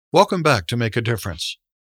Welcome back to Make a Difference.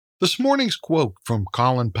 This morning's quote from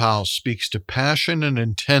Colin Powell speaks to passion and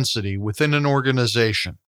intensity within an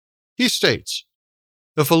organization. He states,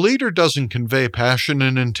 "If a leader doesn't convey passion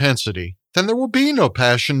and intensity, then there will be no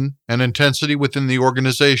passion and intensity within the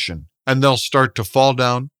organization, and they'll start to fall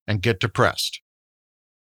down and get depressed."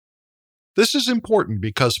 This is important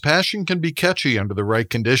because passion can be catchy under the right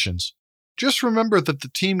conditions. Just remember that the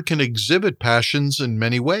team can exhibit passions in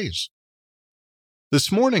many ways. This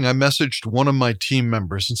morning, I messaged one of my team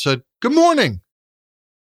members and said, "Good morning.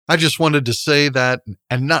 I just wanted to say that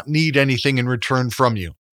and not need anything in return from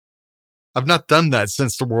you. I've not done that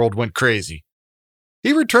since the world went crazy."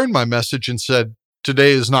 He returned my message and said,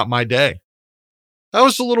 "Today is not my day." I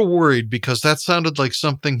was a little worried because that sounded like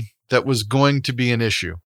something that was going to be an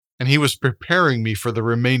issue, and he was preparing me for the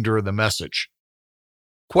remainder of the message.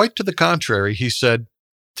 Quite to the contrary, he said,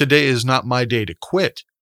 "Today is not my day to quit.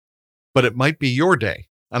 But it might be your day,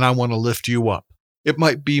 and I want to lift you up. It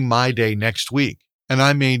might be my day next week, and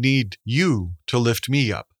I may need you to lift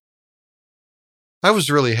me up." I was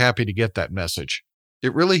really happy to get that message.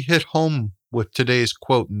 It really hit home with today's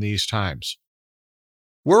quote in these times.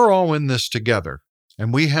 We're all in this together,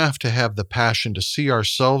 and we have to have the passion to see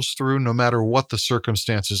ourselves through no matter what the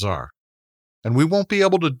circumstances are. And we won't be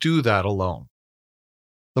able to do that alone.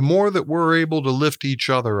 The more that we're able to lift each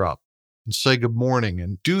other up, and say good morning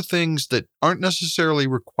and do things that aren't necessarily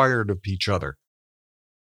required of each other,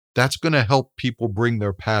 that's going to help people bring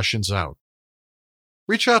their passions out.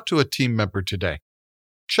 Reach out to a team member today.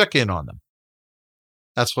 Check in on them.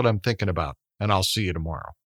 That's what I'm thinking about, and I'll see you tomorrow.